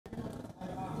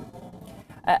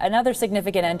Another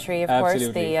significant entry, of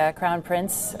Absolutely. course, the Crown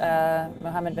Prince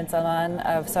Mohammed bin Salman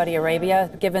of Saudi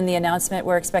Arabia, given the announcement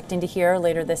we're expecting to hear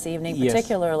later this evening,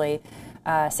 particularly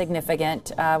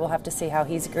significant. We'll have to see how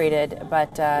he's greeted.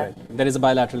 But right. There is a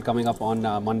bilateral coming up on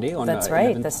Monday. That's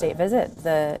right, 11th. the state visit.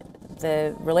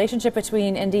 The relationship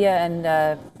between India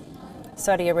and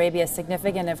Saudi Arabia is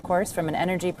significant, of course, from an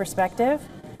energy perspective,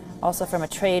 also from a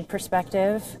trade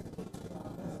perspective.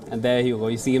 And there you go.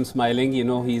 You see him smiling. You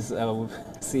know he's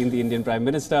seen the Indian Prime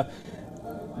Minister.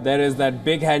 There is that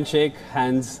big handshake,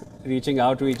 hands reaching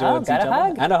out to each other.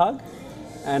 And a hug.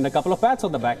 And a couple of pats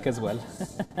on the back as well.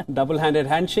 Double-handed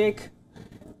handshake.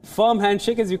 Firm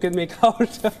handshake, as you can make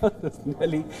out.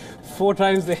 Nearly 4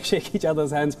 times they shake each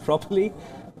other's hands properly.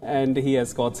 And he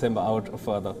escorts him out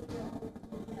further.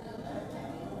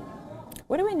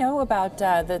 What do we know about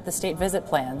the state visit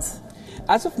plans?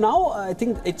 As of now, I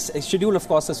think it's scheduled, of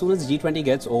course, as soon as G20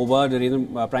 gets over.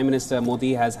 Prime Minister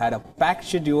Modi has had a packed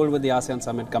schedule with the ASEAN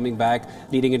Summit coming back,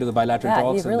 leading into the bilateral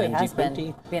talks. He really and then has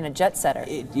G20. been a jet setter.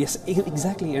 Yes,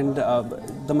 exactly. And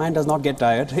the man does not get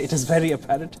tired. It is very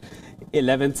apparent.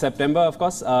 11th September, of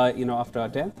course, after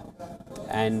 10th.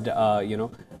 And,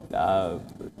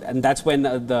 and that's when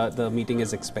the meeting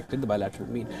is expected, the bilateral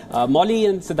meet. Molly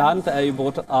and Siddhant, you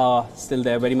both are still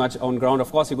there, very much on ground.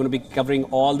 Of course, you're going to be covering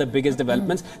all the biggest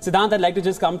developments. Siddhant, I'd like to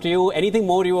just come to you. Anything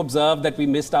more you observed that we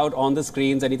missed out on the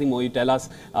screens? Anything more you tell us?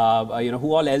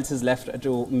 Who all else is left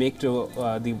to make to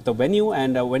the venue,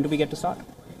 and when do we get to start?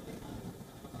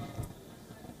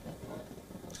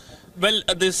 Well,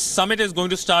 this summit is going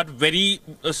to start very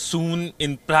soon,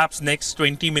 in perhaps next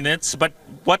 20 minutes. But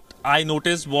what I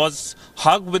noticed was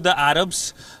hug with the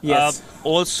Arabs, yes.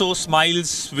 Also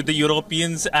smiles with the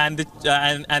Europeans and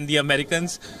the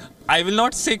Americans. I will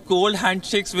not say cold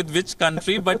handshakes with which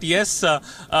country, but yes,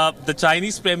 the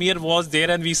Chinese premier was there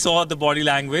and we saw the body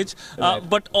language. Right.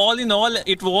 But all in all,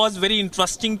 it was very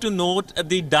interesting to note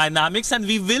the dynamics, and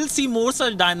we will see more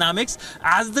such dynamics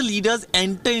as the leaders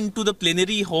enter into the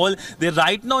plenary hall. They're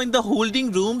right now in the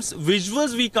holding rooms.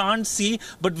 Visuals we can't see,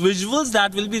 but visuals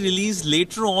that will be released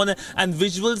later on, and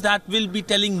visuals that will be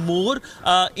telling more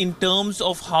in terms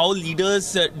of how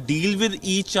leaders deal with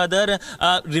each other.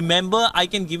 Remember, I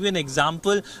can give you an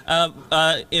example.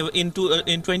 In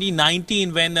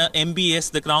 2019, when MBS,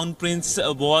 the Crown Prince,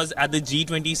 was at the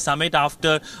G20 Summit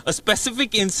after a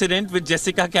specific incident which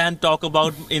Jessica can talk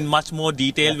about in much more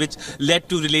detail, which led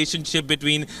to relationship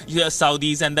between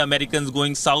Saudis and the Americans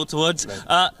going southwards.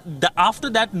 Right. After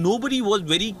that, nobody was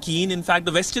very keen. In fact,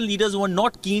 the Western leaders were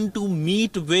not keen to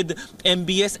meet with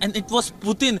MBS, and it was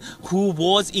Putin who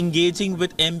was engaging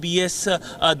with MBS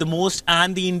the most,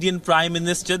 and the Indian Prime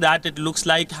Minister, that it looks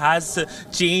like has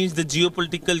changed the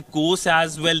geopolitical course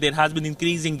as well. There has been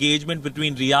increased engagement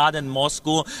between Riyadh and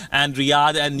Moscow, and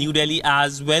Riyadh and New Delhi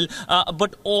as well.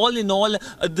 But all in all,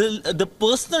 the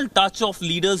personal touch of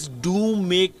leaders do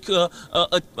make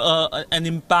an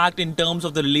impact in terms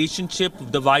of the relationship,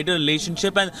 the wider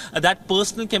relationship, and that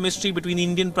personal chemistry between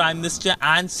Indian Prime Minister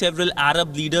and several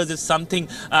Arab leaders is something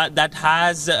that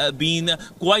has been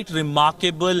quite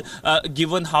remarkable,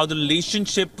 given how the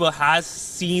relationship has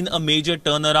seen a major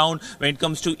turnaround when it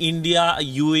comes to India,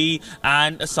 UAE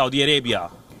and Saudi Arabia.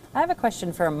 I have a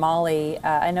question for Molly.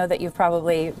 I know that you've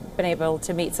probably been able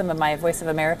to meet some of my Voice of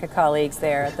America colleagues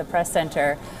there at the press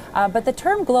center. But the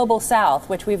term Global South,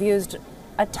 which we've used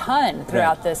a ton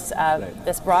throughout this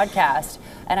broadcast,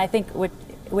 and I think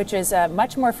which is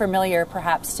much more familiar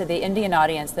perhaps to the Indian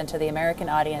audience than to the American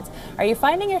audience. Are you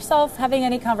finding yourself having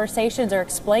any conversations or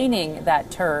explaining that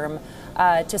term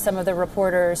to some of the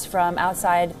reporters from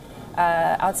outside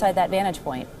that vantage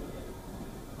point?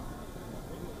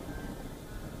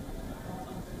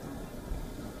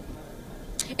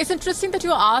 It's interesting that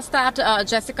you asked that,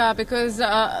 Jessica, because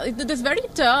this very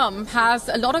term has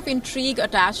a lot of intrigue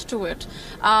attached to it,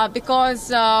 because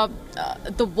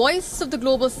the voice of the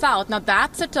Global South, now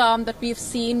that's a term that we've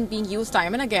seen being used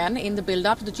time and again in the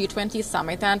build-up to the G20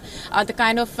 Summit, and the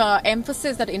kind of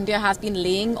emphasis that India has been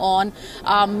laying on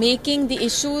making the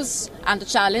issues and the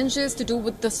challenges to do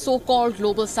with the so-called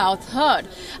Global South heard.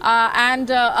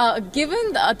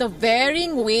 Given the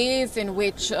varying ways in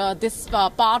which this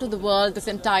part of the world, this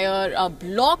entire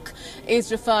bloc is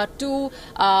referred to,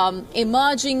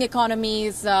 emerging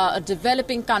economies,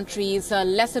 developing countries,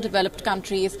 lesser developed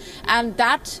countries, and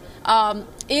that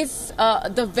is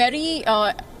the very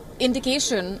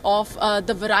indication of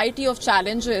the variety of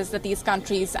challenges that these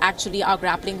countries actually are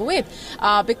grappling with.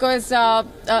 Because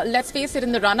let's face it,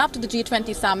 in the run-up to the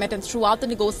G20 Summit and throughout the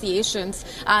negotiations,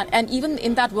 and even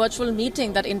in that virtual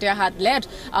meeting that India had led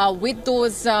with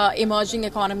those emerging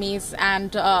economies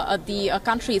and the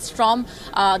countries from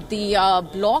the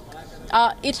bloc,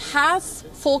 it has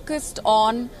focused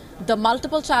on the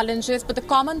multiple challenges, but the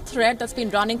common thread that's been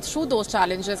running through those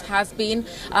challenges has been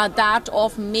that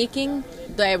of making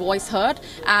their voice heard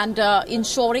and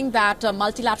ensuring that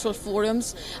multilateral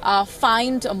forums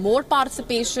find more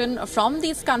participation from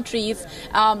these countries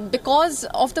because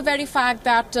of the very fact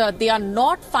that they are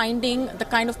not finding the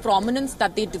kind of prominence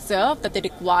that they deserve, that they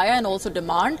require and also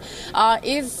demand,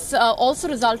 is also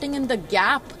resulting in the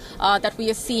gap that we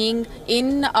are seeing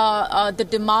in the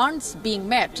demands being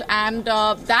met. And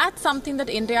that's something that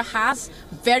India has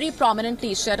very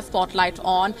prominently shed a spotlight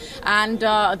on. And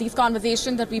these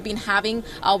conversations that we've been having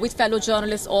with fellow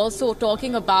journalists also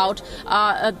talking about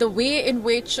the way in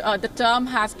which the term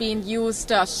has been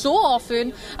used so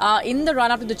often in the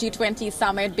run-up to the G20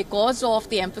 Summit because of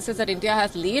the emphasis that India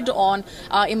has laid on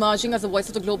emerging as a voice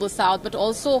of the global South, but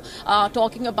also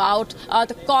talking about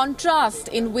the contrast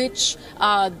in which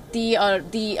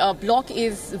the bloc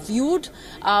is viewed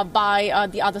by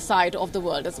the other side of the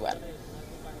world as well.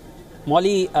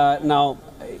 Molly, now,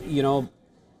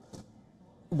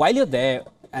 while you're there,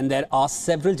 and there are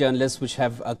several journalists which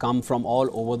have come from all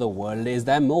over the world, is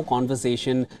there more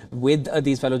conversation with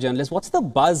these fellow journalists? What's the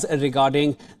buzz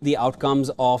regarding the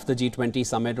outcomes of the G20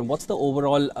 Summit, and what's the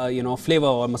overall, flavor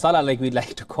or masala, like we'd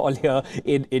like to call here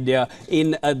in India,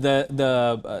 in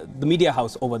the media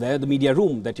house over there, the media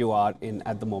room that you are in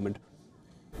at the moment?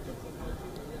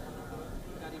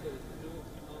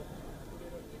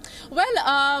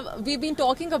 Well, we've been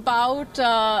talking about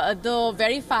the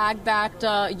very fact that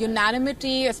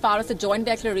unanimity as far as the joint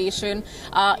declaration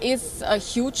is a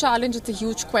huge challenge. It's a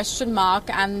huge question mark,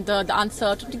 and the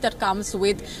uncertainty that comes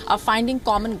with finding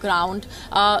common ground,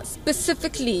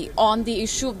 specifically on the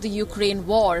issue of the Ukraine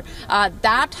war.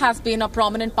 That has been a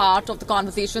prominent part of the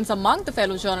conversations among the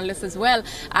fellow journalists as well,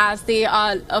 as they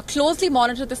closely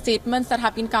monitor the statements that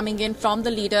have been coming in from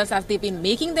the leaders as they've been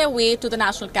making their way to the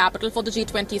national capital for the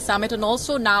G20 Summit. And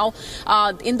also now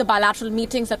in the bilateral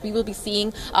meetings that we will be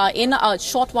seeing in a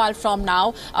short while from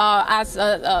now.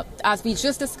 As we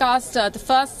just discussed, the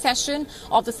first session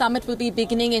of the summit will be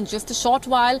beginning in just a short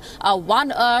while.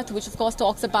 One Earth, which of course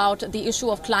talks about the issue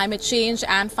of climate change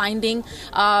and finding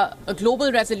a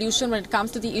global resolution when it comes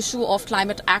to the issue of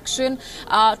climate action,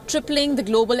 tripling the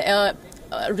global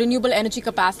renewable energy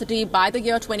capacity by the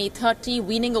year 2030,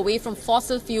 weaning away from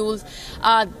fossil fuels.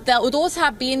 Those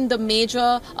have been the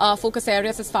major focus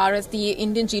areas as far as the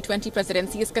Indian G20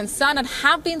 presidency is concerned, and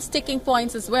have been sticking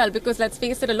points as well, because let's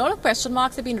face it, a lot of question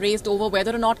marks have been raised over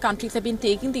whether or not countries have been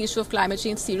taking the issue of climate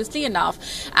change seriously enough,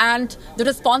 and the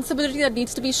responsibility that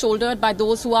needs to be shouldered by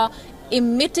those who are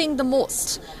emitting the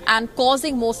most and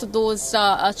causing most of those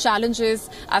challenges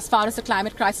as far as the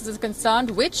climate crisis is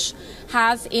concerned, which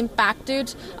has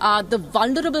impacted the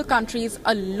vulnerable countries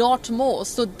a lot more.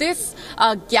 So this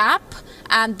gap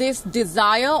and this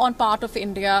desire on part of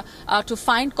India to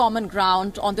find common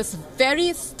ground on this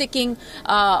very sticking,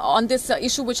 on this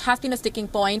issue which has been a sticking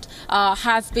point,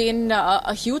 has been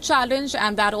a huge challenge,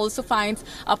 and that also finds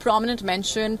a prominent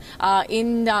mention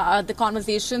in the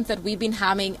conversations that we've been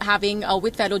having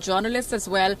with fellow journalists as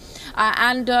well.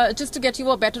 And just to get you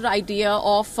a better idea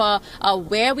of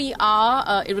where we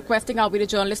are, requesting our video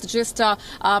journalists to just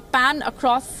pan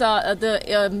across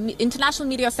the International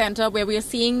Media Center, where we are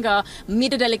seeing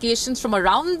media delegations from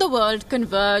around the world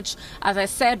converge, as I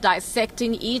said,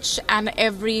 dissecting each and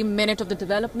every minute of the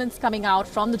developments coming out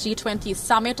from the G20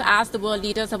 Summit, as the world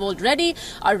leaders have already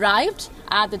arrived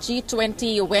at the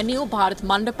G20 venue, Bharat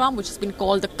Mandapam, which has been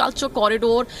called the Culture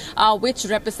Corridor, which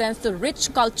represents the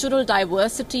rich cultural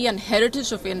diversity and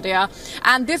heritage of India.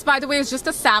 And this, by the way, is just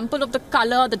a sample of the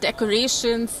color, the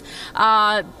decorations,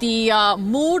 the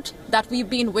mood that we've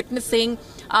been witnessing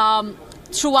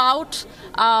throughout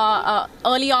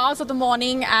early hours of the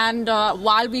morning, and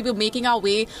while we were making our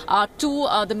way to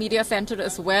the media center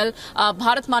as well.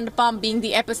 Bharat Mandapam being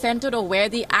the epicenter of where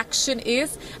the action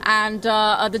is, and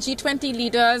the G20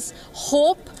 leaders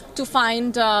hope to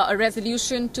find a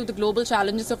resolution to the global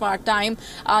challenges of our time.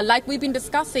 Like we've been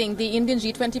discussing, the Indian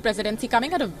G20 presidency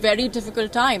coming at a very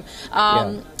difficult time,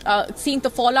 seeing the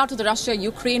fallout of the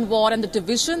Russia-Ukraine war and the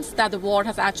divisions that the war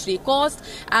has actually caused,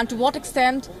 and to what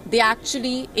extent they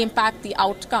actually impact the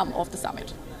outcome of the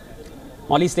summit.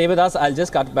 Molly, stay with us. I'll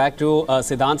just cut back to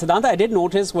Siddhant. Siddhant, I did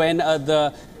notice when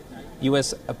the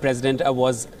US president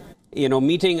was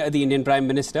meeting the Indian Prime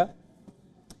Minister.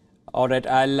 All right,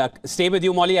 I'll stay with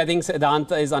you, Molly. I think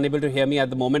Siddhant is unable to hear me at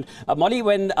the moment. Molly,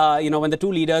 when the two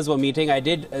leaders were meeting, I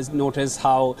did notice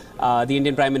how the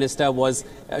Indian Prime Minister was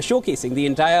showcasing the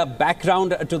entire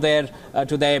background to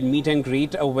their meet and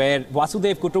greet, where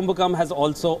Vasudev Kutumbakam has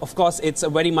also, of course, it's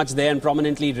very much there and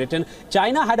prominently written.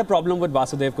 China had a problem with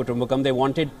Vasudev Kutumbakam. They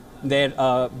wanted their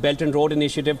Belt and Road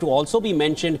Initiative to also be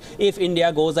mentioned if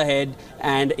India goes ahead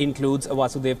and includes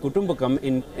Vasudev Kutumbakam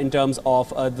in terms of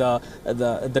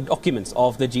the documents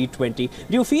of the G20. Do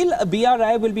you feel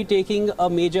BRI will be taking a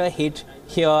major hit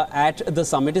here at the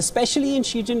summit, especially in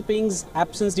Xi Jinping's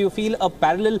absence? Do you feel a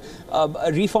parallel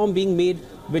reform being made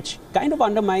which kind of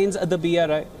undermines the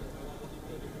BRI?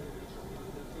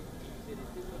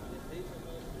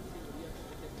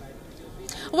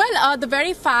 Well, the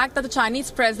very fact that the Chinese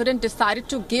president decided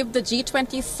to give the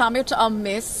G20 summit a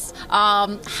miss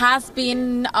has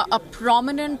been a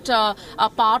prominent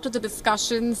part of the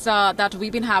discussions that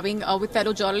we've been having with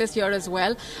fellow journalists here as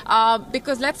well.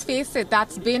 Because let's face it,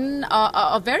 that's been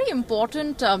a very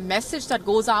important message that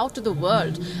goes out to the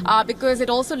world, because it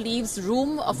also leaves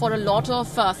room for a lot of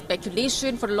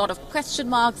speculation, for a lot of question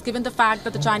marks, given the fact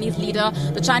that the Chinese leader,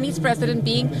 the Chinese president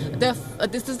being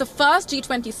this is the first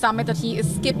G20 summit that he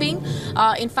is skipping.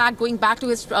 In fact, going back to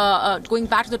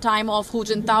the time of Hu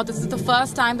Jintao, this is the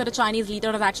first time that a Chinese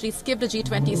leader has actually skipped a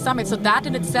G20 summit. So that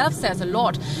in itself says a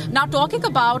lot. Now, talking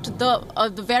about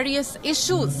the various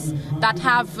issues that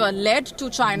have led to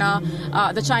China,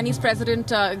 the Chinese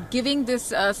president giving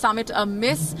this summit a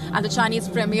miss, and the Chinese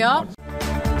premier